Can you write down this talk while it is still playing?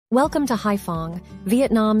Welcome to Haiphong,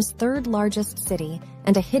 Vietnam's third largest city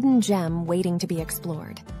and a hidden gem waiting to be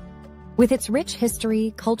explored. With its rich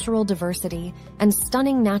history, cultural diversity, and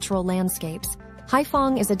stunning natural landscapes,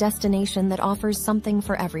 Haiphong is a destination that offers something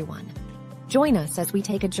for everyone. Join us as we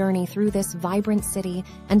take a journey through this vibrant city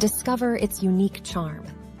and discover its unique charm.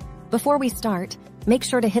 Before we start, make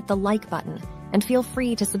sure to hit the like button and feel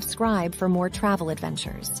free to subscribe for more travel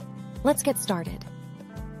adventures. Let's get started.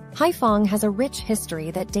 Haiphong has a rich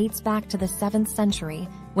history that dates back to the 7th century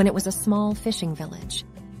when it was a small fishing village.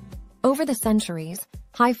 Over the centuries,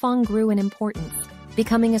 Haiphong grew in importance,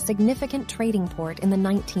 becoming a significant trading port in the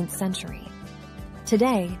 19th century.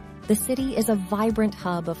 Today, the city is a vibrant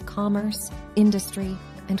hub of commerce, industry,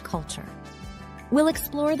 and culture. We'll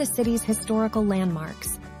explore the city's historical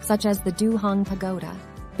landmarks, such as the Du Hong Pagoda,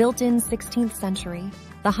 built in 16th century,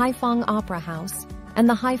 the Haiphong Opera House, and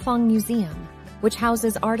the Haiphong Museum, which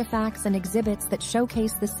houses artifacts and exhibits that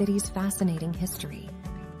showcase the city's fascinating history.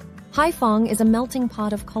 Haiphong is a melting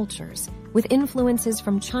pot of cultures, with influences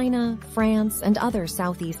from China, France, and other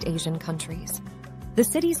Southeast Asian countries. The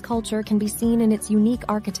city's culture can be seen in its unique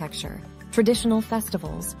architecture, traditional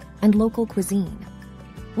festivals, and local cuisine.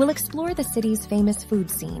 We'll explore the city's famous food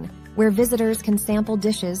scene, where visitors can sample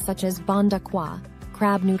dishes such as bánh đa khoa,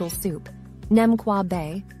 crab noodle soup, nem qua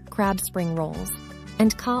bay, crab spring rolls,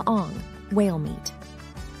 and ca ong, whale meat.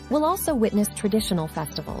 We'll also witness traditional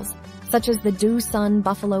festivals, such as the Du Sun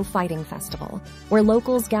Buffalo Fighting Festival, where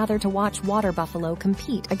locals gather to watch water buffalo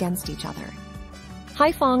compete against each other.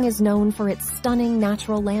 Haiphong is known for its stunning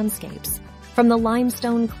natural landscapes, from the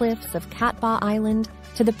limestone cliffs of Cat Ba Island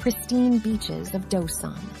to the pristine beaches of Do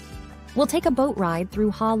Sun. We'll take a boat ride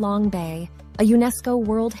through Ha Long Bay, a UNESCO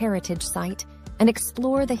World Heritage Site, and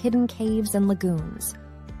explore the hidden caves and lagoons.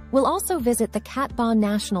 We'll also visit the Cat Ba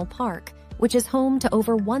National Park, which is home to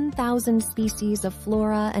over 1,000 species of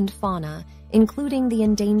flora and fauna, including the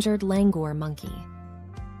endangered langur monkey.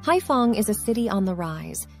 Haiphong is a city on the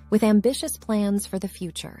rise, with ambitious plans for the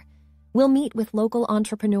future. We'll meet with local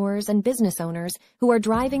entrepreneurs and business owners who are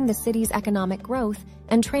driving the city's economic growth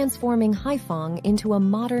and transforming Haiphong into a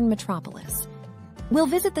modern metropolis. We'll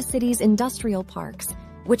visit the city's industrial parks,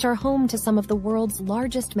 which are home to some of the world's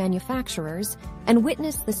largest manufacturers, and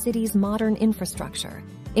witness the city's modern infrastructure,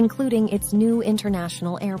 including its new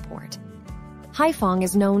international airport. Haiphong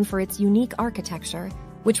is known for its unique architecture,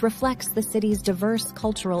 which reflects the city's diverse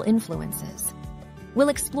cultural influences. We'll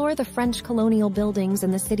explore the French colonial buildings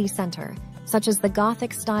in the city center, such as the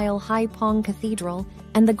Gothic-style Haiphong Cathedral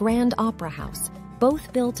and the Grand Opera House,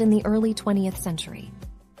 both built in the early 20th century.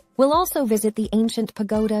 We'll also visit the ancient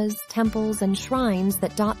pagodas, temples, and shrines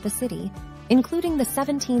that dot the city, including the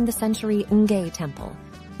 17th century Nge Temple,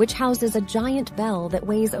 which houses a giant bell that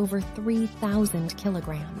weighs over 3,000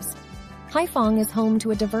 kilograms. Haiphong is home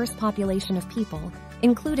to a diverse population of people,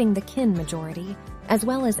 including the Kin majority, as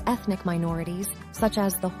well as ethnic minorities such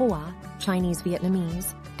as the Hoa, Chinese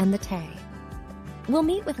Vietnamese, and the Tay. We'll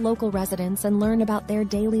meet with local residents and learn about their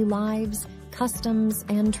daily lives, customs,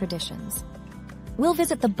 and traditions. We'll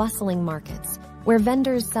visit the bustling markets, where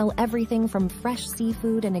vendors sell everything from fresh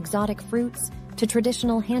seafood and exotic fruits to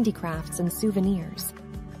traditional handicrafts and souvenirs.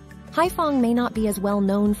 Haiphong may not be as well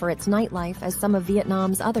known for its nightlife as some of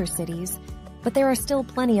Vietnam's other cities, but there are still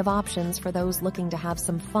plenty of options for those looking to have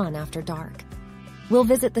some fun after dark. We'll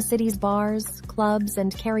visit the city's bars, clubs,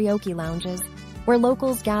 and karaoke lounges, where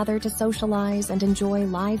locals gather to socialize and enjoy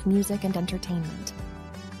live music and entertainment.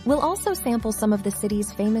 We'll also sample some of the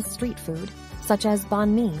city's famous street food, such as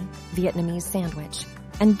banh mi, Vietnamese sandwich,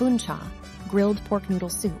 and bun cha, grilled pork noodle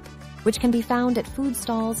soup, which can be found at food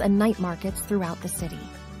stalls and night markets throughout the city.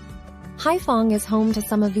 Haiphong is home to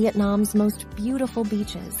some of Vietnam's most beautiful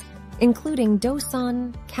beaches, including Do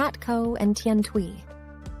Sun, Cat Co, and Tien Thuy.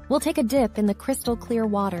 We'll take a dip in the crystal-clear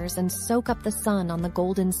waters and soak up the sun on the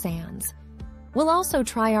golden sands. We'll also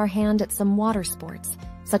try our hand at some water sports,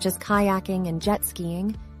 such as kayaking and jet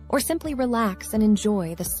skiing, or simply relax and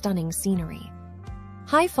enjoy the stunning scenery.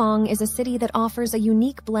 Haiphong is a city that offers a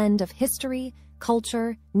unique blend of history,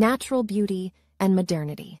 culture, natural beauty, and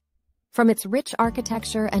modernity. From its rich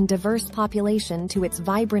architecture and diverse population to its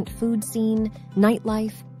vibrant food scene,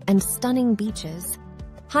 nightlife, and stunning beaches,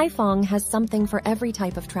 Haiphong has something for every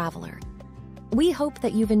type of traveler. We hope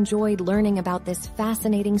that you've enjoyed learning about this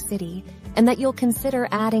fascinating city and that you'll consider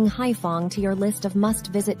adding Haiphong to your list of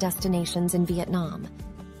must-visit destinations in Vietnam.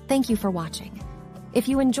 Thank you for watching. If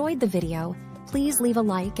you enjoyed the video, please leave a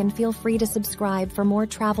like and feel free to subscribe for more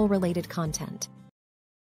travel-related content.